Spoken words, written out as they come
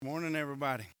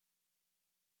everybody.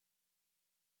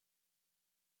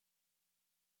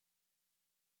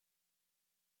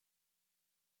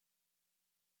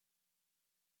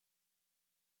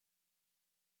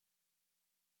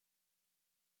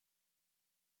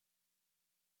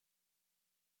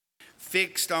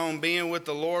 Fixed on being with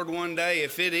the Lord one day,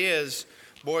 if it is,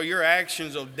 boy, your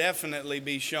actions will definitely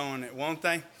be showing it, won't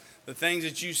they? The things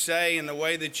that you say and the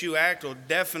way that you act will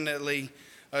definitely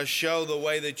show the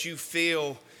way that you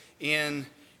feel in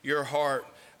your heart.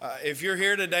 If you're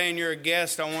here today and you're a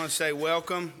guest, I want to say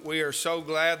welcome. We are so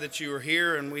glad that you are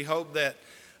here, and we hope that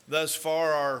thus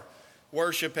far our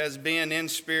worship has been in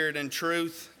spirit and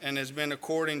truth and has been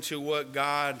according to what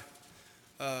God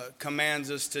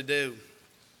commands us to do.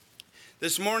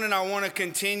 This morning I want to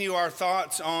continue our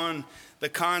thoughts on the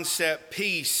concept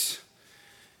peace.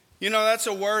 You know, that's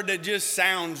a word that just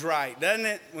sounds right, doesn't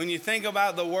it? When you think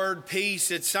about the word peace,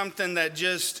 it's something that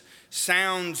just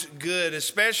sounds good,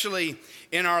 especially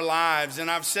in our lives. And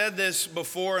I've said this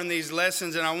before in these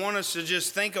lessons, and I want us to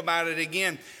just think about it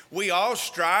again. We all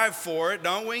strive for it,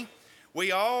 don't we?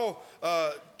 We all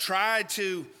try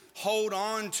to hold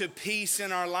on to peace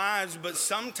in our lives, but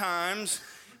sometimes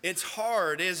it's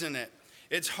hard, isn't it?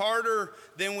 It's harder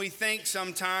than we think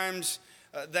sometimes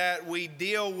that we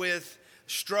deal with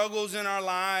struggles in our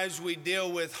lives, we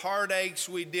deal with heartaches,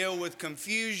 we deal with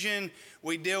confusion,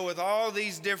 we deal with all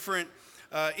these different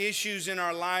issues in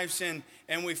our lives,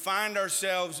 and we find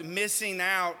ourselves missing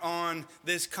out on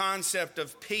this concept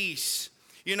of peace.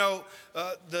 You know,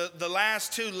 the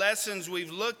last two lessons we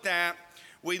looked at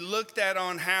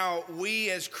on how we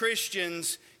as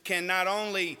Christians can not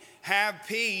only have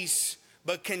peace,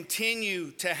 but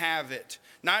continue to have it.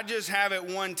 Not just have it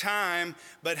one time,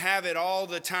 but have it all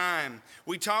the time.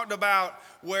 We talked about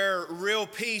where real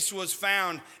peace was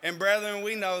found. And brethren,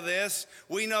 we know this.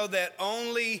 We know that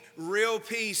only real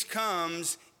peace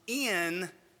comes in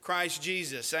Christ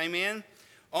Jesus. Amen?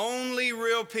 Only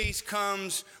real peace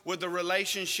comes with a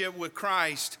relationship with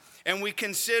Christ. And we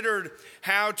considered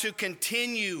how to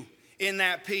continue in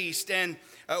that peace and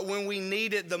when we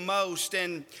need it the most.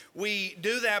 And we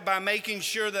do that by making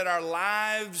sure that our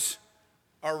lives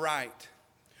are right.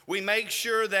 We make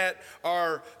sure that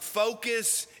our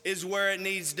focus is where it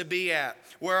needs to be at,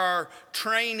 where our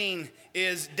training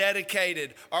is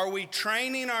dedicated. Are we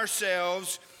training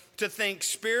ourselves to think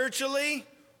spiritually,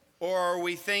 or are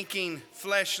we thinking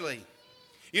fleshly?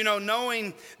 You know,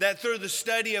 knowing that through the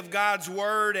study of God's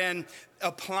word and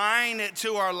applying it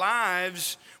to our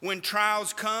lives, when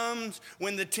trials come,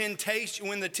 when the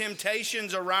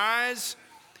temptations arise,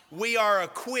 we are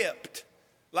equipped.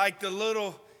 Like the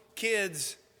little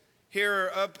kids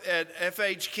here up at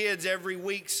FH Kids every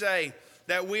week say,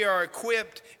 that we are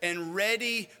equipped and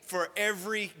ready for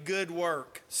every good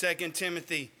work. 2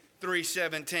 Timothy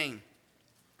 3:17.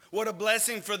 What a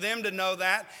blessing for them to know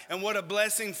that, and what a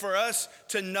blessing for us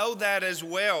to know that as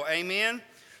well. Amen?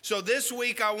 So this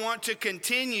week I want to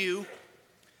continue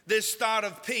this thought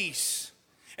of peace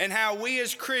and how we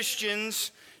as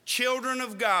Christians, children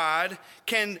of God,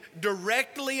 can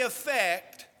directly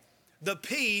affect the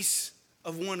peace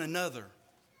of one another.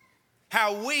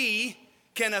 How we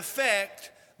can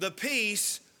affect the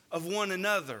peace of one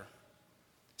another.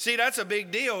 See, that's a big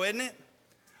deal, isn't it?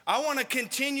 I want to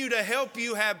continue to help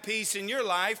you have peace in your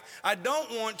life. I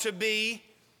don't want to be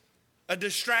a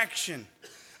distraction.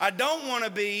 I don't want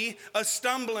to be a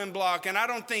stumbling block, and I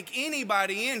don't think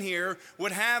anybody in here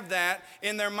would have that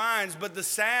in their minds. But the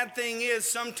sad thing is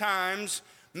sometimes,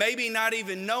 maybe not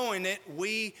even knowing it,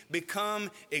 we become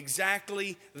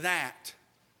exactly that,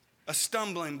 a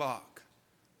stumbling block.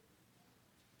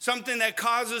 Something that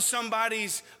causes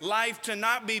somebody's life to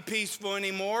not be peaceful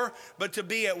anymore, but to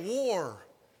be at war,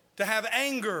 to have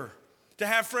anger, to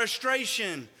have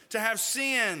frustration, to have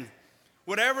sin.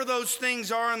 Whatever those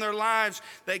things are in their lives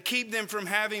that keep them from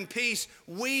having peace,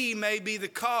 we may be the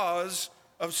cause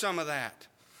of some of that.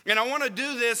 And I want to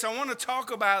do this, I want to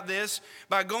talk about this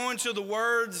by going to the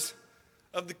words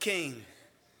of the King.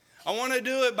 I want to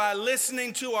do it by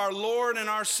listening to our Lord and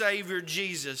our Savior,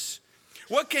 Jesus.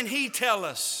 What can He tell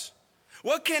us?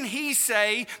 What can He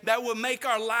say that will make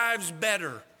our lives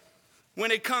better when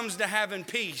it comes to having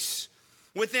peace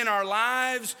within our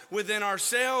lives, within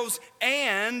ourselves,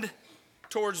 and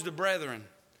towards the brethren?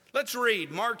 Let's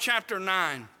read Mark chapter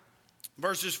 9,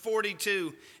 verses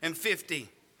 42 and 50.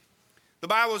 The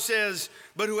Bible says,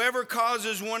 "But whoever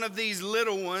causes one of these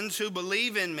little ones who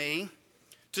believe in me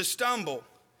to stumble,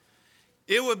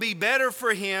 it would be better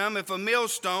for him if a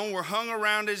millstone were hung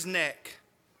around his neck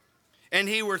and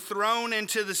he were thrown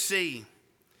into the sea.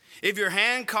 If your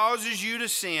hand causes you to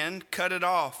sin, cut it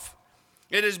off.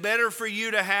 It is better for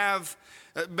you to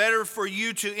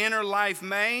enter life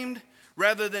maimed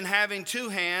rather than having two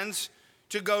hands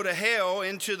to go to hell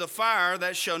into the fire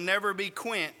that shall never be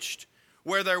quenched,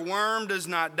 where their worm does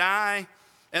not die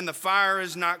and the fire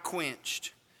is not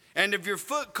quenched. And if your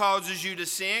foot causes you to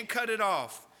sin, cut it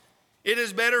off. It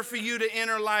is better for you to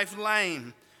enter life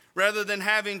lame rather than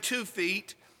having 2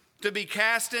 feet to be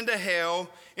cast into hell,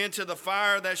 into the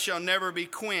fire that shall never be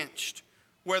quenched,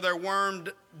 where their worm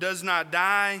does not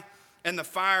die and the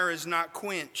fire is not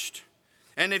quenched.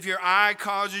 And if your eye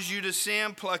causes you to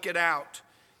sin, pluck it out.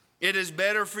 It is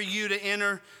better for you to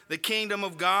enter the kingdom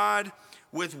of God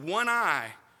with one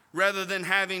eye rather than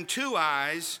having 2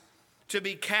 eyes to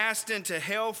be cast into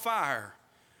hell fire,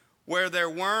 where their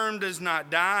worm does not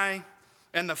die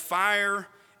and the fire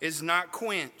is not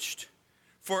quenched.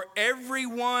 For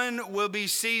everyone will be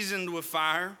seasoned with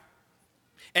fire,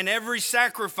 and every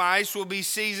sacrifice will be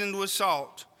seasoned with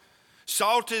salt.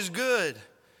 Salt is good,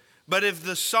 but if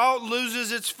the salt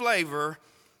loses its flavor,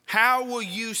 how will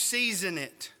you season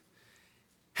it?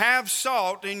 Have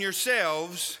salt in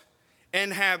yourselves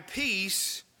and have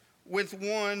peace with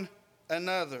one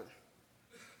another.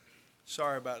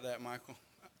 Sorry about that, Michael.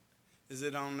 Is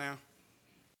it on now?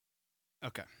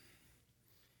 Okay.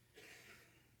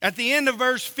 At the end of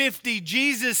verse 50,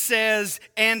 Jesus says,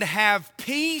 and have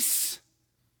peace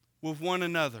with one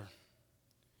another.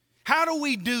 How do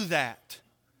we do that?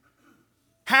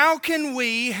 How can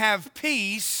we have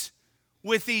peace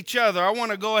with each other? I want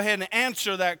to go ahead and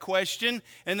answer that question,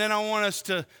 and then I want us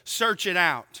to search it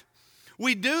out.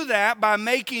 We do that by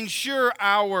making sure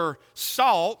our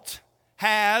salt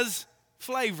has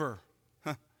flavor.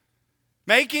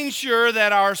 Making sure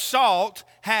that our salt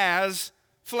has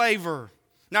flavor.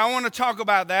 Now, I want to talk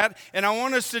about that, and I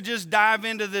want us to just dive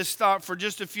into this thought for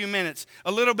just a few minutes.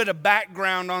 A little bit of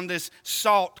background on this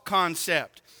salt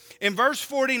concept. In verse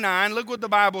 49, look what the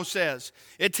Bible says.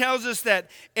 It tells us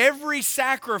that every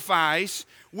sacrifice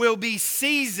will be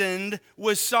seasoned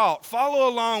with salt. Follow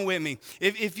along with me.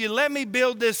 If you let me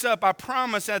build this up, I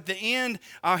promise at the end,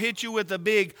 I'll hit you with a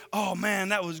big, oh man,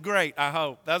 that was great, I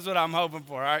hope. That's what I'm hoping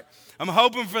for, all right? I'm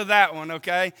hoping for that one,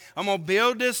 okay? I'm going to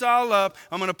build this all up.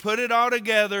 I'm going to put it all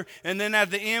together. And then at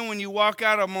the end, when you walk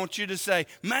out, I want you to say,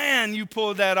 man, you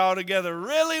pulled that all together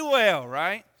really well,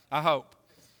 right? I hope.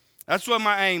 That's what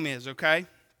my aim is, okay?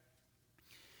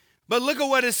 But look at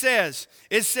what it says.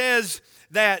 It says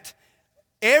that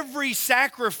every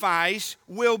sacrifice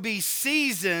will be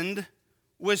seasoned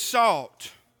with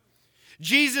salt.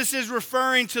 Jesus is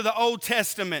referring to the Old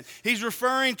Testament. He's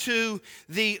referring to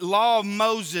the law of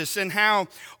Moses and how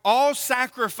all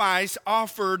sacrifice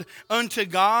offered unto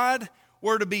God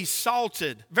were to be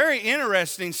salted. Very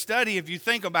interesting study if you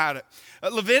think about it.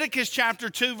 Leviticus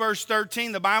chapter 2 verse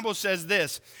 13, the Bible says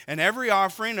this, and every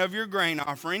offering of your grain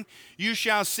offering you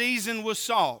shall season with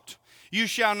salt. You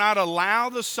shall not allow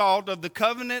the salt of the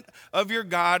covenant of your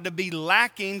God to be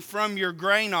lacking from your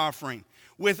grain offering.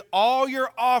 With all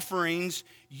your offerings,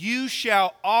 you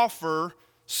shall offer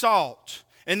salt.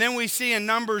 And then we see in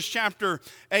Numbers chapter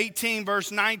 18,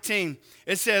 verse 19,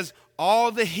 it says,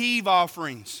 all the heave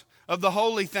offerings of the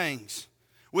holy things,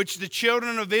 which the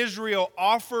children of Israel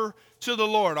offer to the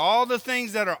Lord. All the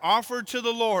things that are offered to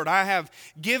the Lord, I have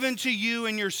given to you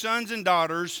and your sons and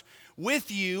daughters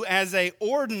with you as an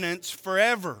ordinance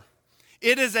forever.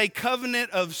 It is a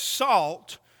covenant of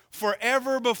salt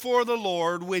forever before the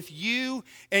Lord with you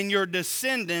and your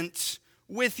descendants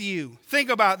with you. Think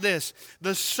about this.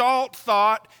 The salt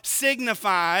thought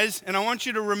signifies, and I want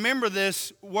you to remember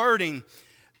this wording,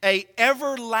 an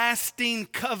everlasting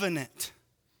covenant.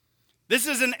 This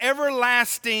is an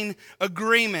everlasting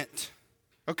agreement,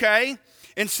 okay?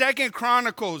 In 2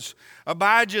 Chronicles,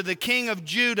 Abijah, the king of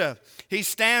Judah, he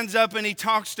stands up and he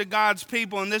talks to God's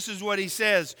people, and this is what he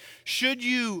says. Should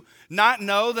you not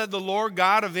know that the Lord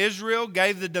God of Israel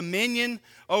gave the dominion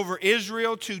over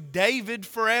Israel to David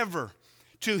forever,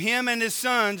 to him and his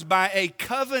sons by a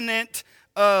covenant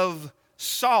of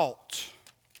salt?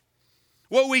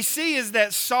 What we see is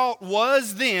that salt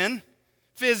was then,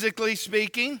 physically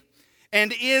speaking,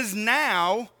 and is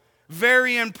now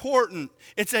very important.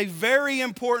 It's a very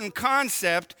important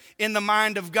concept in the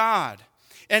mind of God.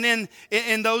 And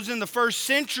in those in the first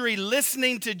century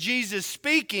listening to Jesus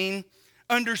speaking,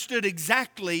 understood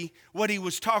exactly what he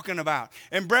was talking about.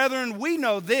 And brethren, we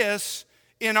know this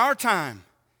in our time.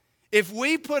 If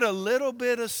we put a little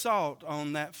bit of salt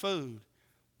on that food,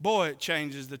 boy, it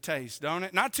changes the taste, don't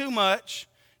it? Not too much,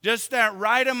 just that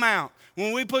right amount.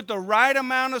 When we put the right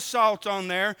amount of salt on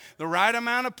there, the right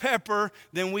amount of pepper,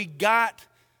 then we got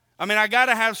I mean, I got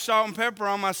to have salt and pepper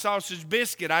on my sausage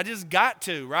biscuit. I just got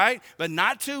to, right? But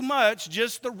not too much,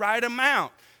 just the right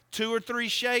amount. 2 or 3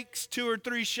 shakes,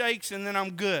 and then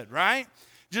I'm good, right?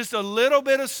 Just a little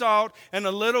bit of salt and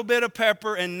a little bit of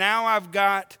pepper, and now I've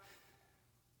got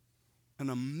an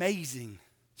amazing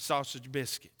sausage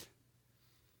biscuit.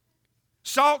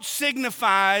 Salt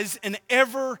signifies an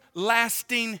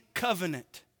everlasting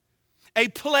covenant, a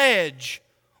pledge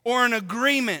or an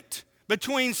agreement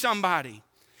between somebody.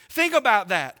 Think about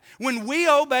that. When we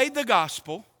obeyed the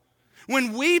gospel,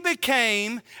 when we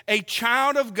became a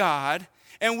child of God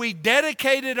and we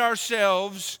dedicated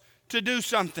ourselves to do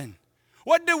something,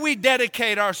 what do we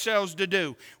dedicate ourselves to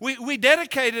do? We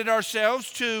dedicated ourselves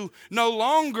to no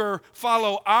longer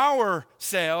follow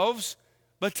ourselves,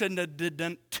 but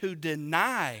to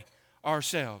deny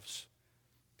ourselves.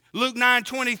 Luke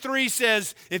 9:23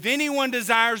 says, if anyone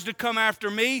desires to come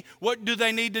after me, what do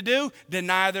they need to do?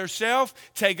 Deny themselves,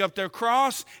 take up their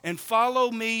cross, and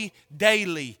follow me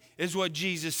daily, is what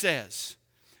Jesus says.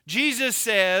 Jesus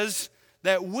says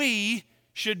that we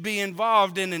should be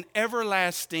involved in an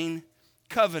everlasting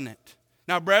covenant.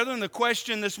 Now, brethren, the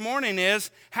question this morning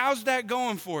is, how's that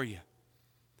going for you?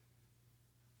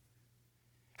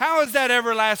 How is that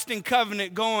everlasting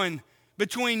covenant going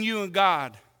between you and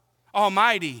God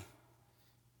Almighty?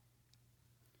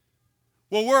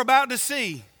 Well, we're about to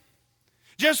see.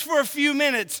 Just for a few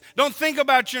minutes, don't think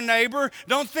about your neighbor.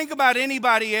 Don't think about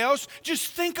anybody else.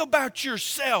 Just think about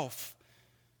yourself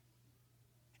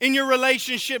in your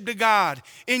relationship to God,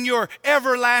 in your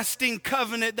everlasting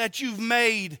covenant that you've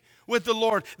made with the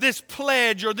Lord, this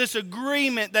pledge or this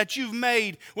agreement that you've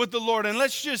made with the Lord. And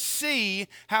let's just see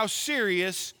how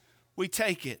serious we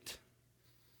take it.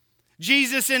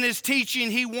 Jesus, in his teaching,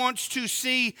 he wants to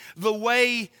see the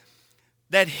way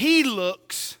that he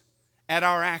looks at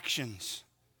our actions.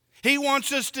 He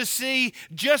wants us to see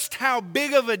just how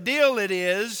big of a deal it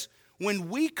is when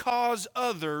we cause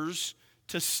others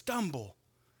to stumble.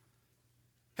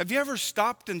 Have you ever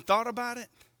stopped and thought about it?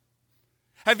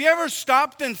 Have you ever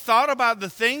stopped and thought about the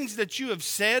things that you have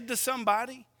said to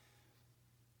somebody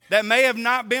that may have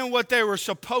not been what they were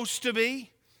supposed to be?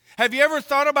 Have you ever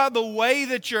thought about the way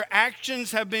that your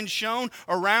actions have been shown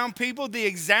around people, the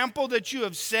example that you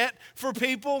have set for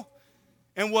people,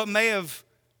 and what may have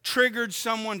triggered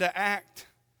someone to act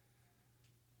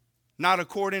not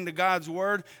according to God's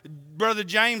word? Brother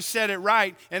James said it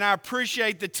right, and I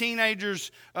appreciate the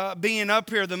teenagers being up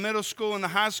here, the middle school and the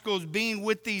high schools being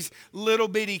with these little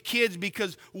bitty kids,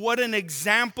 because what an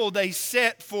example they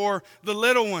set for the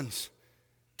little ones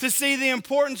to see the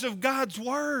importance of God's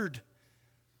word.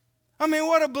 I mean,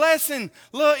 what a blessing.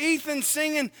 Little Ethan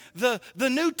singing the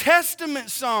New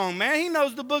Testament song, man. He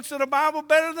knows the books of the Bible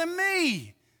better than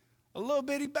me. A little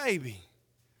bitty baby.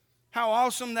 How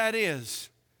awesome that is.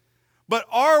 But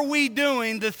are we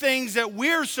doing the things that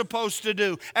we're supposed to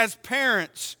do as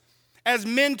parents, as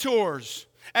mentors,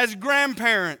 as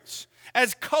grandparents,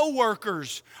 as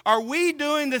co-workers? Are we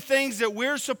doing the things that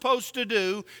we're supposed to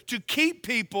do to keep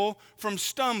people from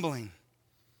stumbling?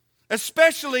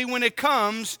 Especially when it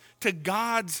comes to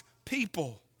God's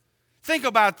people. Think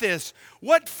about this.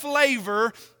 What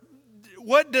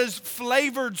does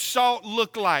flavored salt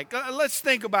look like? Let's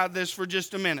think about this for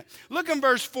just a minute. Look in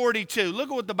verse 42.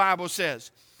 Look at what the Bible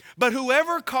says. But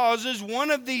whoever causes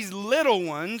one of these little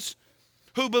ones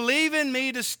who believe in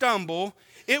me to stumble,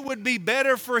 it would be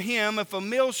better for him if a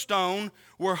millstone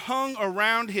were hung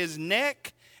around his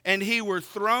neck and he were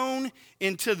thrown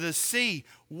into the sea.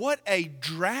 What a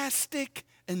drastic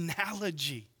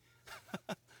analogy.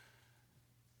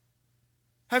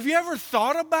 Have you ever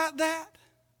thought about that?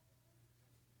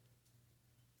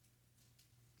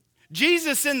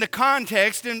 Jesus, in the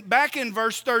context, and back in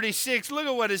verse 36, look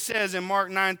at what it says in Mark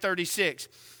 9:36.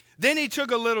 Then he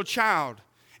took a little child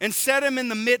and set him in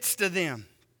the midst of them.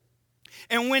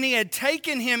 And when he had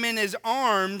taken him in his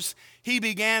arms, he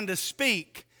began to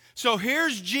speak. So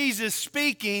here's Jesus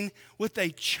speaking with a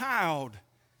child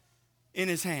in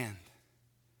his hand.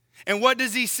 And what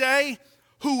does he say?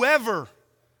 Whoever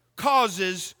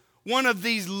causes one of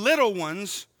these little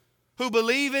ones who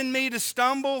believe in me to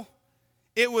stumble,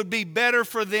 it would be better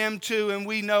for them to, and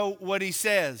we know what he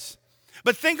says.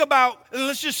 But think about,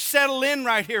 let's just settle in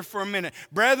right here for a minute.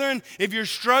 Brethren, if you're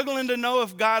struggling to know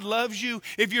if God loves you,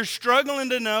 if you're struggling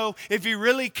to know if he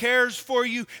really cares for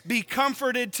you, be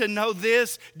comforted to know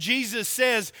this. Jesus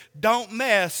says, don't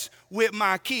mess with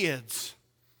my kids.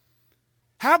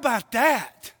 How about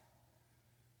that?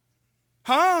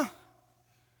 Huh?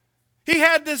 He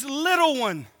had this little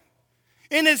one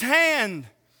in his hand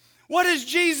What is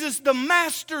Jesus, the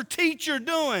master teacher,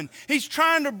 doing? He's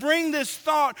trying to bring this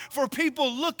thought for people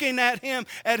looking at him,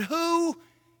 at who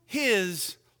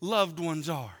his loved ones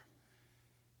are.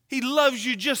 He loves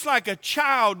you just like a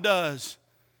child does.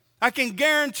 I can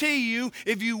guarantee you,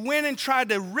 if you went and tried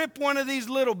to rip one of these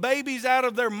little babies out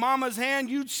of their mama's hand,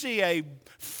 you'd see a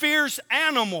fierce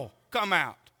animal come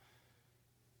out.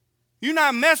 You're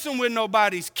not messing with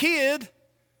nobody's kid.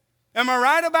 Am I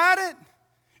right about it?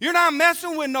 You're not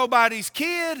messing with nobody's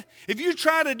kid. If you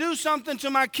try to do something to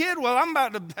my kid, well, I'm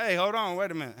about to, hey, hold on, wait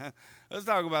a minute. Let's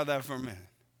talk about that for a minute.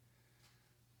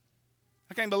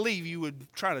 I can't believe you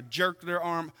would try to jerk their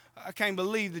arm. I can't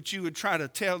believe that you would try to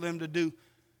tell them to do.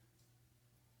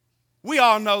 We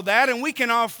all know that, and we can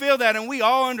all feel that, and we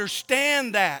all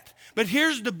understand that. But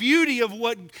here's the beauty of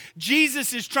what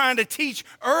Jesus is trying to teach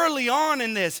early on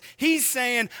in this. He's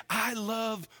saying, I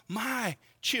love my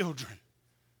children.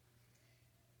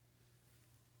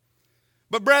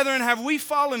 But brethren, have we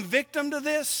fallen victim to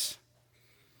this?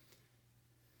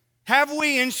 Have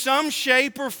we in some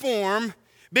shape or form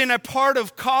been a part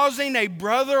of causing a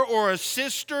brother or a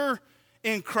sister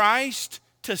in Christ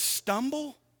to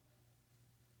stumble?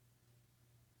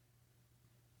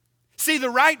 See, the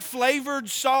right flavored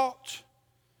salt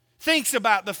thinks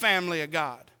about the family of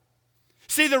God.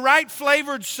 See, the right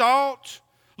flavored salt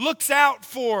looks out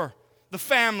for the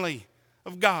family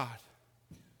of God.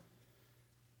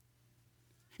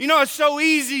 You know, it's so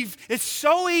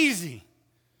easy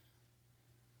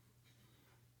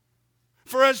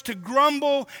for us to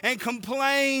grumble and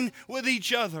complain with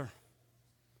each other.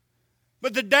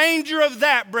 But the danger of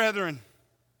that, brethren,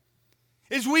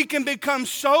 is we can become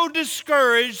so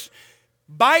discouraged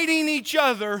biting each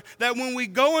other that when we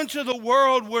go into the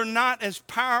world, we're not as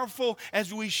powerful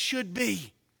as we should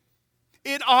be.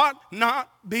 It ought not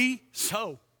be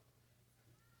so.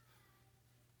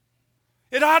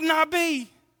 It ought not be.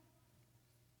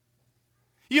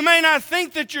 You may not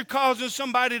think that you're causing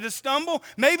somebody to stumble,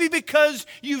 maybe because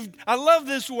I love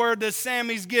this word that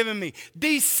Sammy's given me,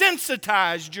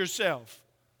 desensitized yourself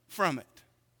from it.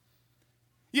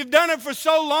 You've done it for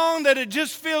so long that it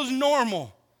just feels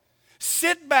normal.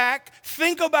 Sit back,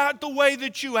 think about the way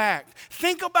that you act.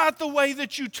 Think about the way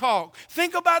that you talk.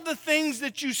 Think about the things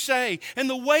that you say and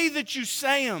the way that you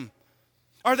say them.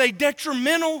 Are they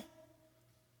detrimental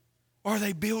or are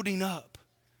they building up?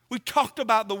 We talked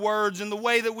about the words and the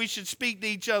way that we should speak to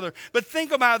each other. But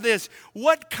think about this.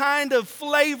 What kind of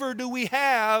flavor do we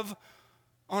have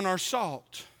on our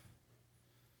salt?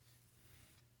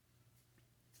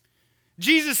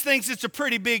 Jesus thinks it's a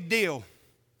pretty big deal.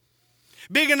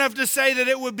 Big enough to say that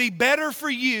it would be better for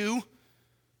you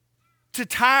to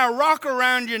tie a rock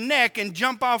around your neck and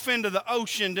jump off into the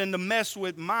ocean than to mess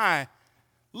with my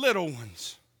little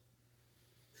ones.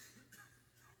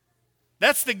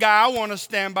 That's the guy I want to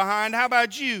stand behind. How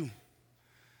about you?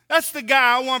 That's the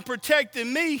guy I want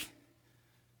protecting me.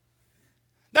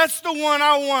 That's the one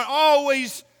I want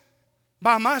always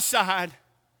by my side.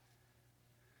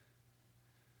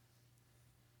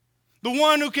 The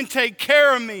one who can take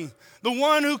care of me. The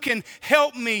one who can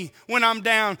help me when I'm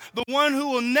down. The one who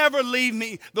will never leave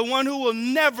me. The one who will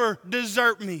never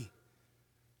desert me.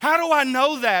 How do I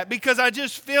know that? Because I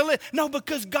just feel it? No,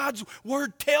 because God's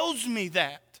word tells me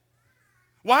that.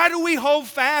 Why do we hold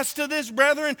fast to this,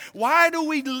 brethren? Why do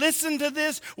we listen to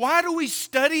this? Why do we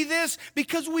study this?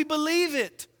 Because we believe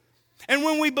it. And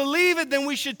when we believe it, then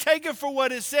we should take it for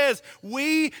what it says.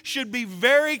 We should be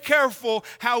very careful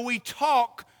how we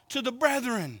talk to the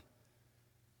brethren.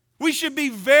 We should be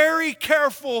very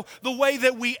careful the way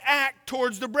that we act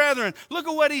towards the brethren. Look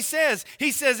at what he says.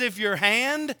 He says, if your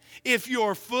hand, if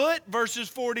your foot, verses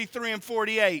 43 and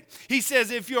 48. He says,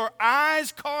 if your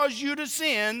eyes cause you to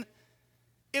sin,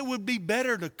 it would be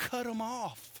better to cut them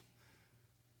off.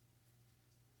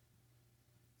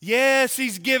 Yes,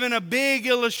 he's given a big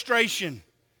illustration.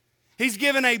 He's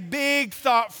given a big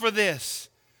thought for this.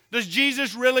 Does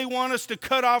Jesus really want us to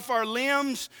cut off our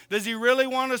limbs? Does he really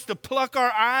want us to pluck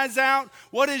our eyes out?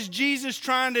 What is Jesus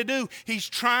trying to do? He's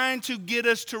trying to get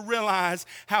us to realize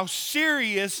how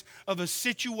serious of a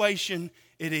situation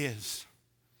it is.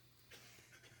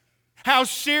 How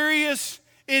serious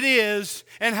it is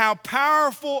and how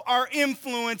powerful our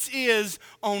influence is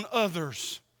on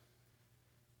others.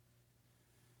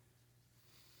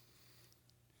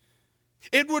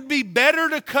 It would be better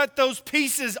to cut those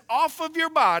pieces off of your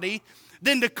body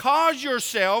than to cause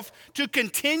yourself to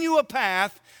continue a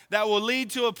path that will lead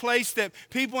to a place that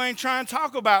people ain't trying to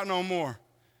talk about no more.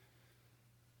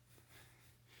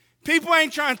 People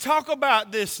ain't trying to talk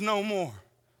about this no more.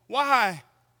 Why?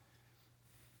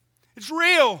 It's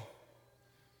real.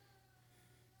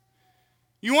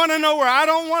 You want to know where I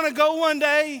don't want to go one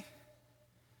day?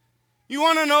 You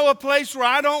want to know a place where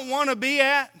I don't want to be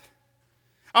at?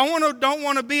 Don't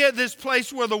want to be at this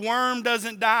place where the worm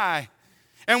doesn't die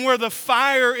and where the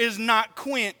fire is not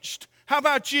quenched. How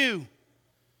about you?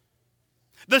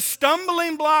 The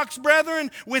stumbling blocks,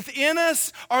 brethren, within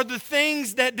us are the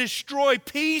things that destroy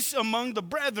peace among the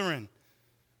brethren.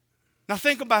 Now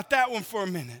think about that one for a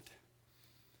minute.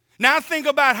 Now think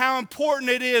about how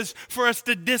important it is for us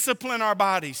to discipline our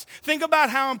bodies. Think about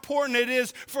how important it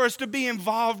is for us to be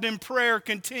involved in prayer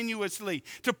continuously,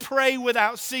 to pray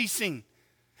without ceasing.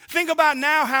 Think about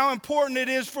now how important it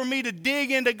is for me to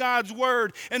dig into God's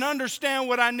word and understand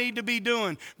what I need to be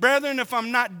doing. Brethren, if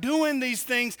I'm not doing these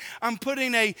things, I'm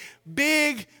putting a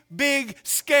big, big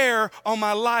scare on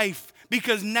my life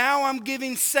because now I'm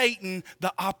giving Satan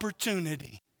the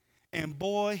opportunity. And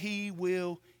boy, he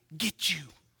will get you.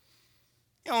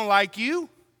 He don't like you.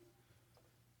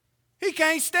 He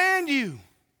can't stand you.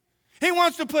 He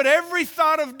wants to put every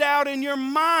thought of doubt in your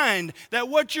mind that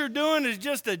what you're doing is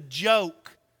just a joke.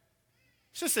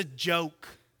 It's just a joke.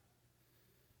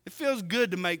 It feels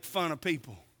good to make fun of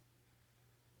people.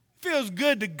 It feels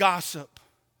good to gossip.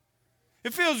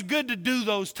 It feels good to do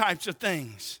those types of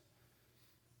things.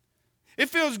 It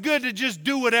feels good to just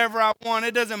do whatever I want.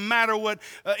 It doesn't matter what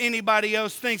anybody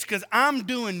else thinks because I'm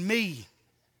doing me.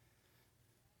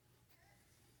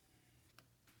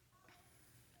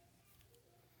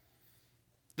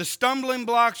 The stumbling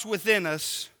blocks within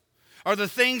us are the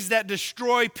things that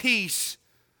destroy peace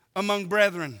among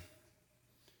brethren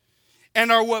and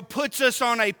are what puts us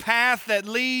on a path that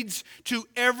leads to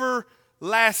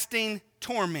everlasting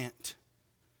torment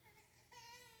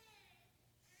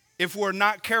if we're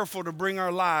not careful to bring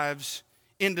our lives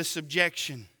into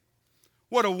subjection.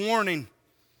 What a warning.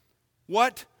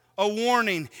 What a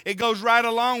warning. It goes right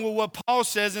along with what Paul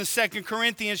says in 2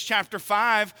 Corinthians chapter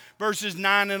 5, verses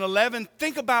 9 and 11.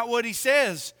 Think about what he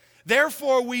says.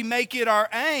 Therefore, we make it our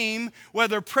aim,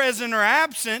 whether present or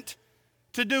absent,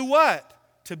 to do what?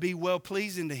 To be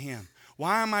well-pleasing to him.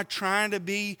 Why am I trying to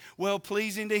be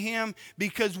well-pleasing to him?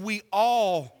 Because we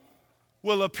all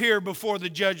will appear before the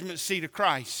judgment seat of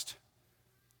Christ.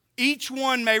 Each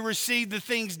one may receive the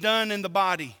things done in the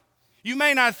body. You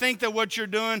may not think that what you're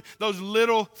doing, those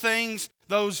little things,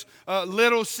 those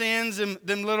little sins, and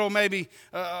them little maybe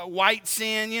white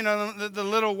sin, the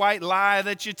little white lie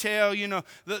that you tell,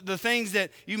 the things that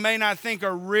you may not think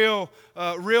are real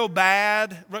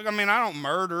bad. I mean, I don't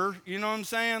murder, you know what I'm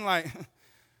saying? Like,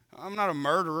 I'm not a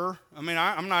murderer. I mean,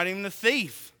 I'm not even a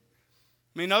thief.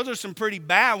 I mean, those are some pretty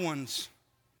bad ones.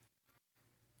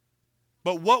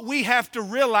 But what we have to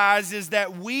realize is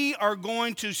that we are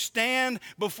going to stand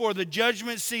before the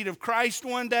judgment seat of Christ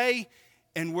one day,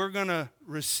 and we're going to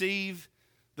receive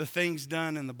the things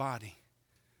done in the body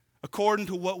according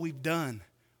to what we've done,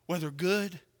 whether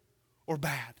good or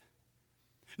bad.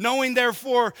 Knowing,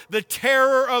 therefore, the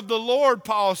terror of the Lord,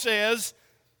 Paul says,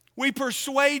 we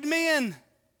persuade men.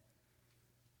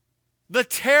 The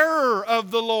terror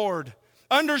of the Lord.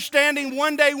 Understanding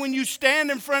one day when you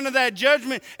stand in front of that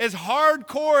judgment, as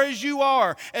hardcore as you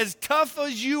are, as tough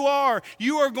as you are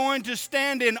going to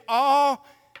stand in awe,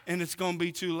 and it's going to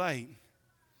be too late.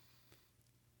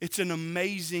 It's an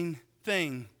amazing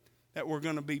thing that we're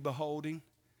going to be beholding.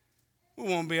 We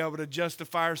won't be able to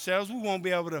justify ourselves. We won't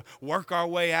be able to work our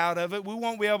way out of it. We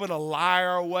won't be able to lie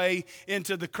our way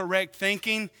into the correct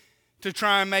thinking to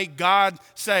try and make God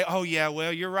say, oh yeah,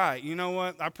 well, you're right. You know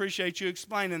what? I appreciate you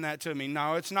explaining that to me.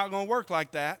 No, it's not going to work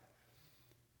like that.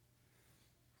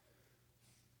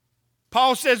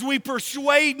 Paul says we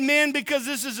persuade men because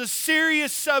this is a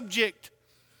serious subject.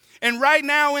 And right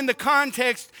now in the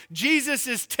context, Jesus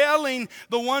is telling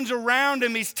the ones around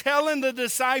him, he's telling the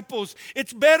disciples,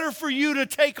 it's better for you to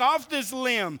take off this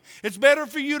limb. It's better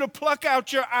for you to pluck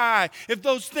out your eye if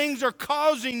those things are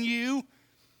causing you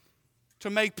to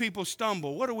make people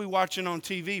stumble. What are we watching on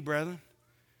TV, brethren?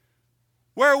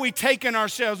 Where are we taking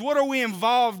ourselves? What are we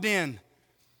involved in?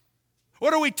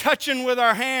 What are we touching with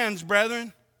our hands,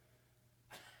 brethren?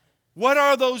 What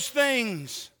are those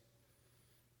things?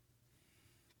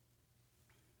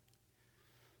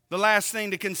 The last thing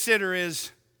to consider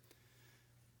is,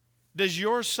 does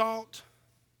your salt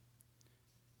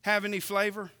have any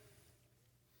flavor?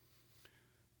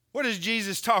 What is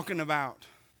Jesus talking about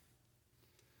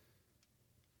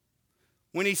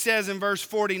when he says in verse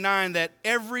 49 that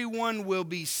everyone will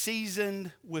be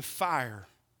seasoned with fire?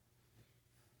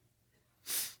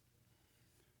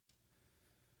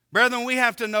 Brethren, we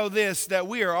have to know this, that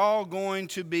we are all going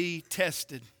to be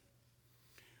tested.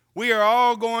 We are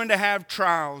all going to have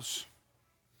trials.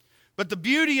 But the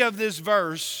beauty of this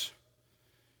verse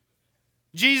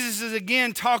Jesus is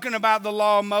again talking about the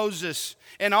law of Moses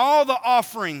and all the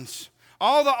offerings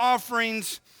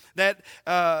that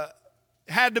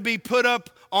had to be put up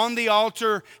on the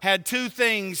altar had two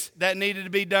things that needed to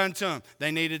be done to them.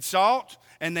 They needed salt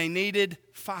and they needed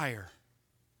fire.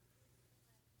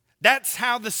 That's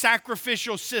how the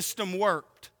sacrificial system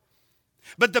worked.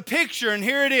 But the picture, and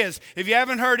here it is, if you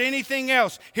haven't heard anything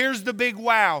else, here's the big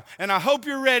wow. And I hope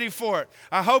you're ready for it.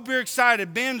 I hope you're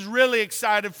excited. Ben's really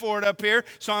excited for it up here,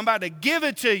 so I'm about to give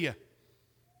it to you.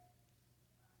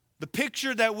 The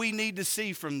picture that we need to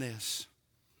see from this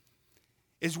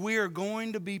is we are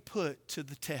going to be put to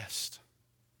the test.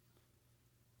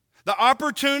 The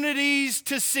opportunities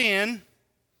to sin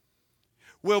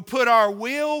will put our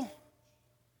will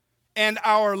and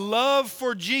our love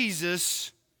for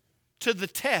Jesus to the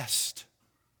test.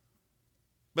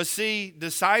 But see,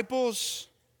 disciples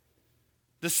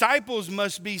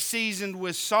must be seasoned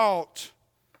with salt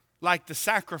like the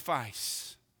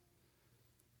sacrifice.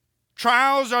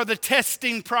 Trials are the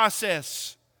testing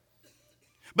process.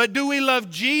 But do we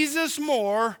love Jesus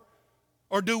more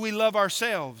or do we love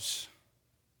ourselves?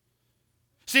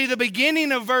 See, the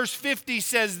beginning of verse 50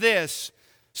 says this: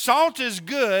 salt is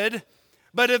good,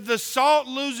 but if the salt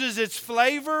loses its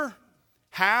flavor,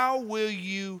 how will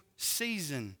you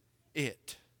season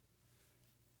it?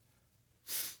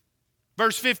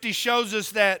 Verse 50 shows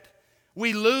us that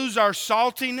we lose our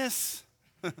saltiness.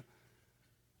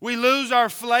 We lose our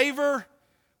flavor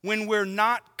when we're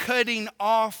not cutting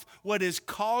off what is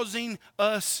causing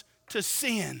us to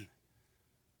sin.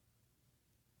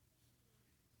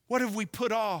 What have we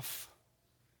put off?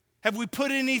 Have we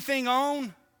put anything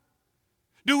on?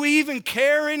 Do we even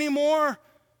care anymore?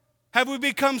 Have we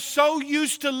become so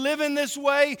used to living this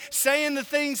way, saying the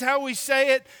things how we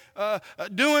say it,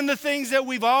 doing the things that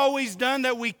we've always done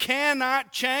that we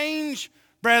cannot change?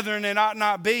 Brethren, it ought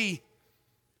not be.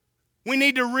 We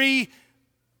need to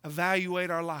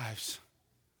reevaluate our lives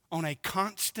on a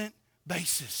constant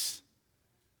basis.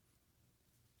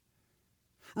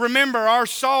 Remember, our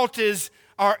salt is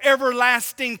our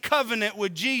everlasting covenant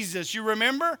with Jesus. You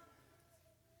remember?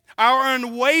 Our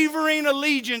unwavering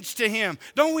allegiance to Him.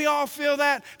 Don't we all feel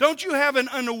that? Don't you have an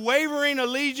unwavering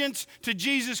allegiance to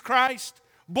Jesus Christ?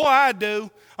 Boy, I do.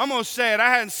 I'm going to say it.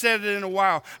 I hadn't said it in a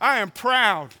while. I am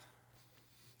proud.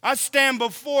 I stand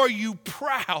before you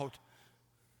proud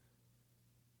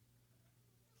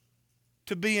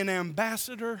to be an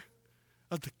ambassador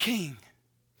of the King.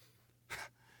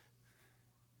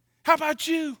 How about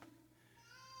you?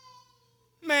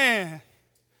 Man,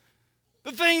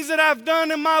 the things that I've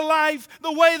done in my life,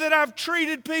 the way that I've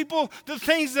treated people, the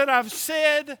things that I've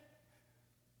said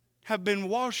have been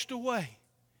washed away.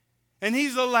 And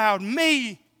He's allowed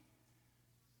me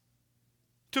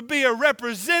to be a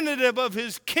representative of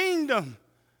His kingdom.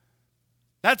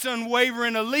 That's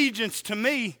unwavering allegiance to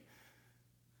me.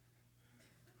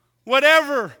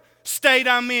 Whatever state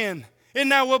I'm in, isn't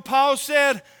that what Paul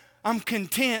said? I'm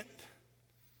content.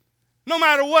 No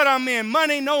matter what I'm in,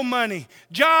 money, no money,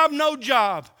 job, no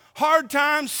job, hard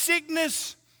times,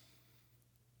 sickness,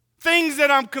 things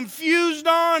that I'm confused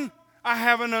on, I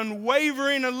have an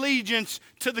unwavering allegiance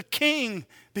to the King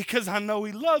because I know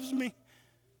He loves me.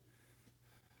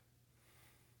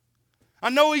 I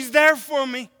know He's there for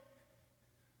me.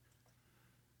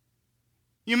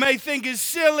 You may think it's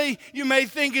silly. You may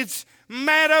think it's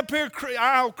mad up here.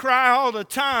 I'll cry all the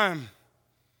time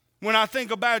when I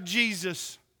think about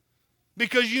Jesus.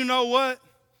 Because you know what?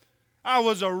 I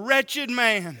was a wretched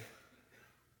man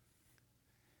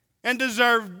and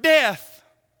deserved death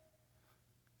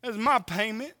as my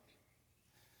payment.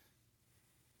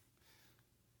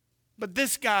 But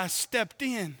this guy stepped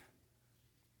in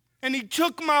and He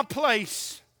took my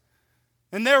place.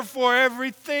 And therefore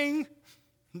everything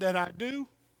that I do,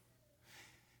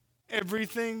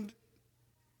 everything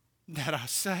that I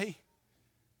say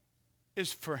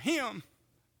is for Him.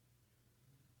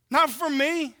 Not for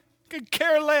me. Could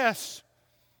care less.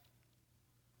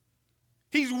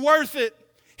 He's worth it.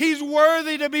 He's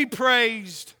worthy to be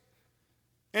praised.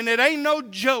 And it ain't no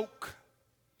joke.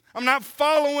 I'm not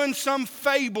following some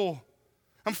fable.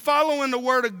 I'm following the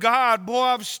Word of God. Boy,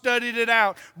 I've studied it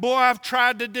out. Boy, I've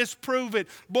tried to disprove it.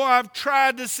 Boy, I've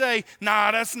tried to say,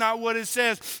 nah, that's not what it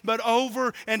says. But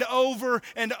over and over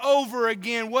and over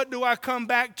again, what do I come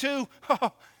back to?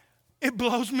 Oh, it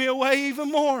blows me away even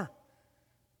more.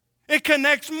 It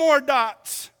connects more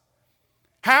dots.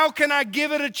 How can I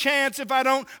give it a chance if I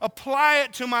don't apply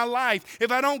it to my life?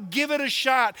 If I don't give it a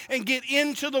shot and get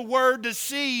into the Word to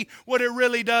see what it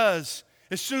really does?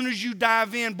 As soon as you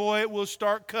dive in, boy, it will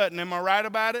start cutting. Am I right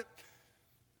about it?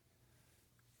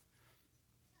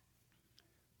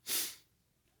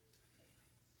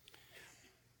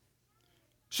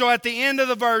 So at the end of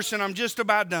the verse, and I'm just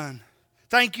about done,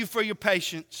 thank you for your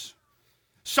patience.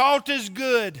 Salt is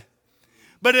good,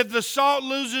 but if the salt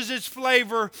loses its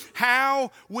flavor, how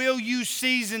will you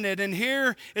season it? And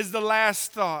here is the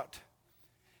last thought.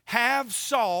 Have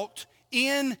salt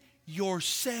in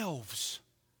yourselves.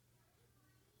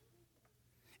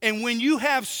 And when you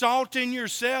have salt in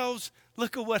yourselves,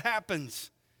 look at what happens.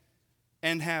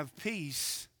 And have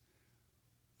peace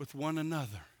with one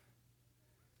another.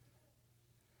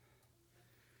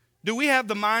 Do we have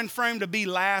the mind frame to be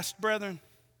last, brethren?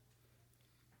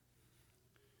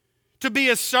 To be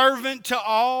a servant to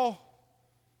all,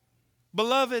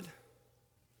 beloved?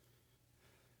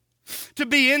 To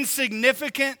be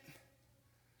insignificant?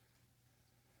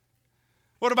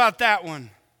 What about that one?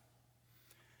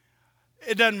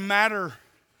 It doesn't matter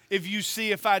if you see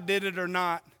if I did it or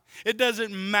not. It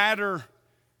doesn't matter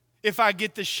if I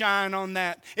get the shine on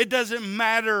that. It doesn't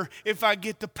matter if I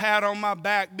get the pat on my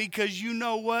back, because you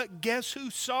know what? Guess who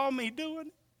saw me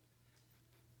doing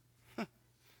it?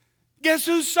 Guess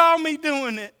who saw me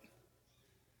doing it?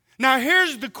 Now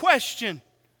here's the question.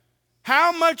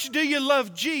 How much do you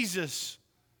love Jesus?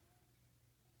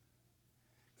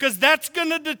 Because that's going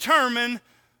to determine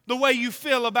the way you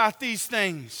feel about these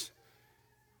things.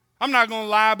 I'm not going to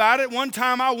lie about it. One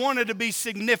time I wanted to be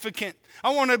significant.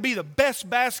 I wanted to be the best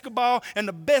basketball and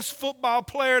the best football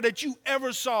player that you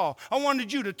ever saw. I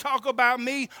wanted you to talk about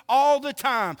me all the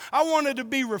time. I wanted to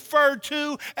be referred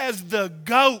to as the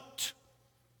GOAT.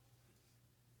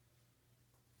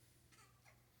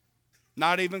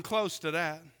 Not even close to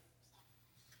that.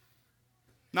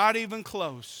 Not even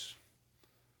close.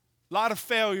 A lot of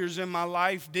failures in my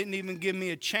life didn't even give me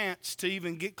a chance to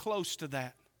even get close to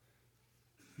that.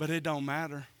 But it don't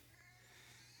matter.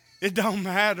 It don't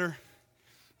matter.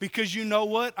 Because you know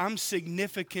what? I'm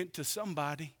significant to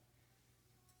somebody.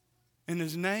 And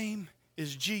his name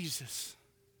is Jesus.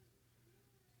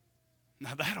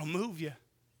 Now that'll move you.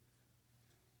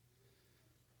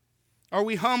 Are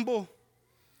we humble?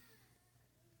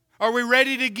 Are we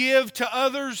ready to give to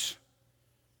others?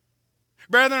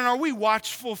 Brethren, are we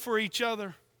watchful for each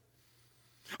other?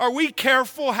 Are we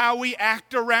careful how we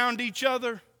act around each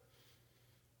other?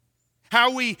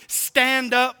 How we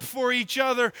stand up for each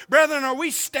other? Brethren, are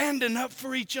we standing up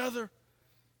for each other?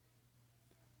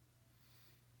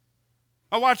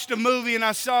 I watched a movie and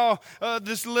I saw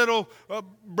this little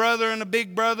brother and a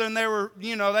big brother, and they were,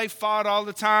 they fought all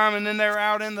the time, and then they were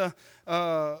out in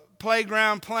the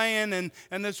playground playing,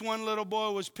 and this one little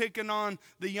boy was picking on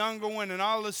the younger one, and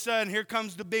all of a sudden, here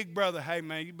comes the big brother. Hey,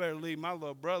 man, you better leave my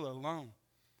little brother alone.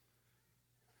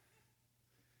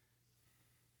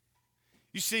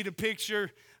 You see the picture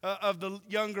of the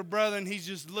younger brother, and he's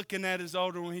just looking at his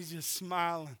older one. He's just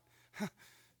smiling.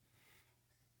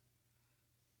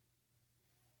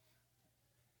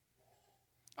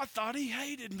 I thought he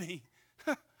hated me.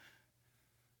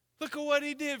 Look at what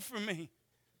he did for me.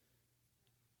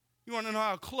 You want to know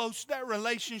how close that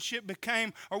relationship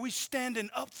became? Are we standing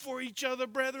up for each other,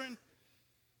 brethren?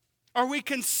 Are we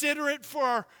considerate for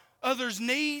our others'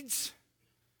 needs?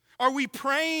 Are we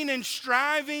praying and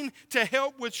striving to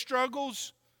help with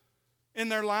struggles in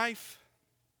their life?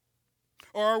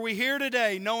 Or are we here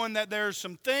today knowing that there are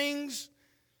some things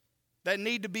that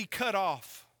need to be cut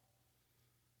off?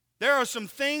 There are some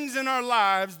things in our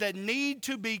lives that need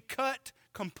to be cut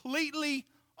completely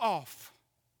off.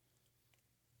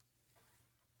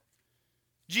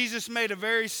 Jesus made a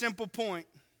very simple point.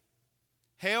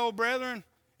 Hell, brethren,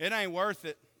 it ain't worth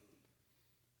it.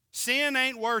 Sin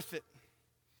ain't worth it.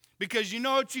 Because you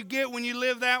know what you get when you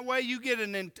live that way? You get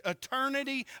an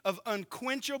eternity of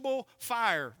unquenchable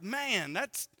fire. Man,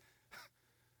 that's...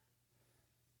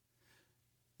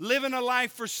 Living a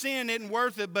life for sin isn't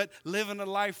worth it, but living a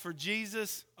life for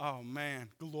Jesus, oh man,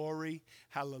 glory,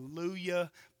 hallelujah,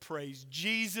 praise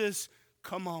Jesus,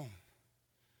 come on.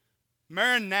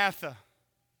 Maranatha.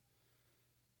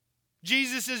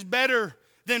 Jesus is better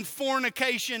than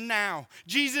fornication now.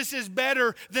 Jesus is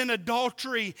better than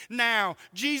adultery now.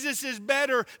 Jesus is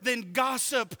better than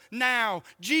gossip now.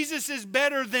 Jesus is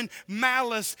better than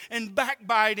malice and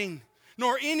backbiting,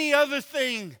 nor any other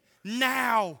thing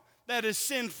now that is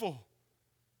sinful.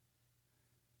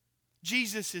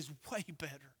 Jesus is way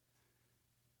better.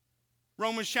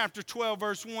 Romans chapter 12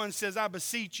 verse 1 says, I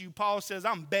beseech you. Paul says,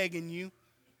 I'm begging you.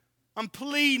 I'm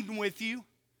pleading with you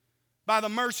by the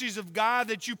mercies of God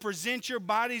that you present your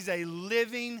bodies a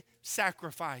living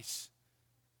sacrifice,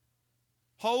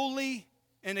 holy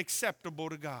and acceptable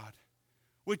to God,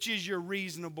 which is your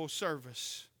reasonable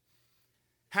service.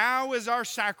 How is our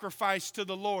sacrifice to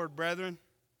the Lord, brethren?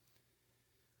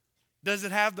 Does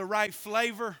it have the right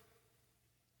flavor?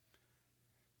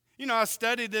 I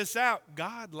studied this out.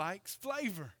 God likes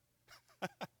flavor. A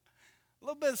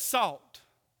little bit of salt.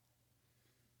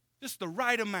 Just the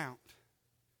right amount.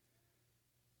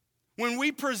 When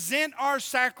we present our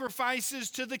sacrifices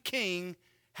to the King,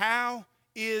 how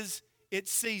is it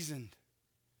seasoned?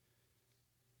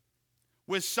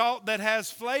 With salt that has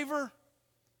flavor,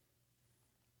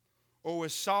 or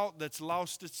with salt that's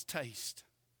lost its taste?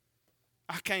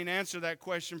 I can't answer that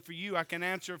question for you. I can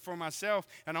answer it for myself.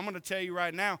 And I'm going to tell you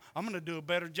right now, I'm going to do a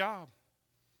better job.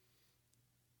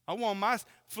 I want my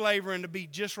flavoring to be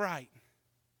just right.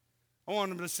 I want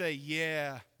them to say,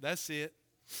 yeah, that's it.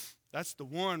 That's the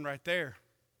one right there.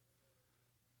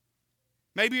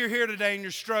 Maybe you're here today and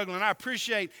you're struggling. I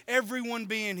appreciate everyone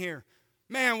being here.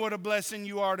 Man, what a blessing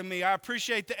you are to me. I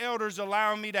appreciate the elders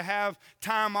allowing me to have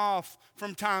time off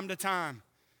from time to time.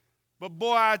 But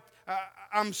boy,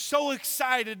 I'm so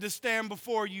excited to stand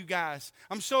before you guys.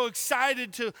 I'm so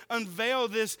excited to unveil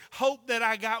this hope that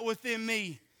I got within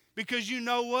me. Because you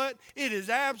know what? It is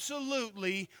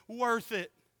absolutely worth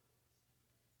it.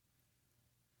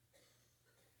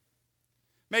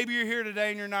 Maybe you're here today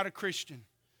and you're not a Christian.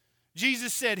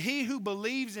 Jesus said, he who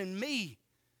believes in me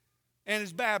and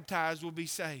is baptized will be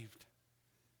saved.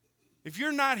 If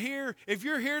you're not here, if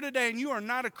you're here today and you are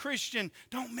not a Christian,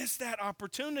 don't miss that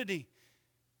opportunity.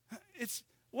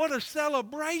 What a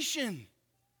celebration.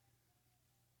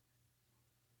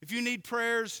 If you need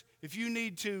prayers, if you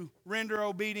need to render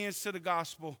obedience to the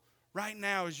gospel, right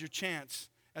now is your chance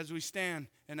as we stand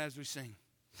and as we sing.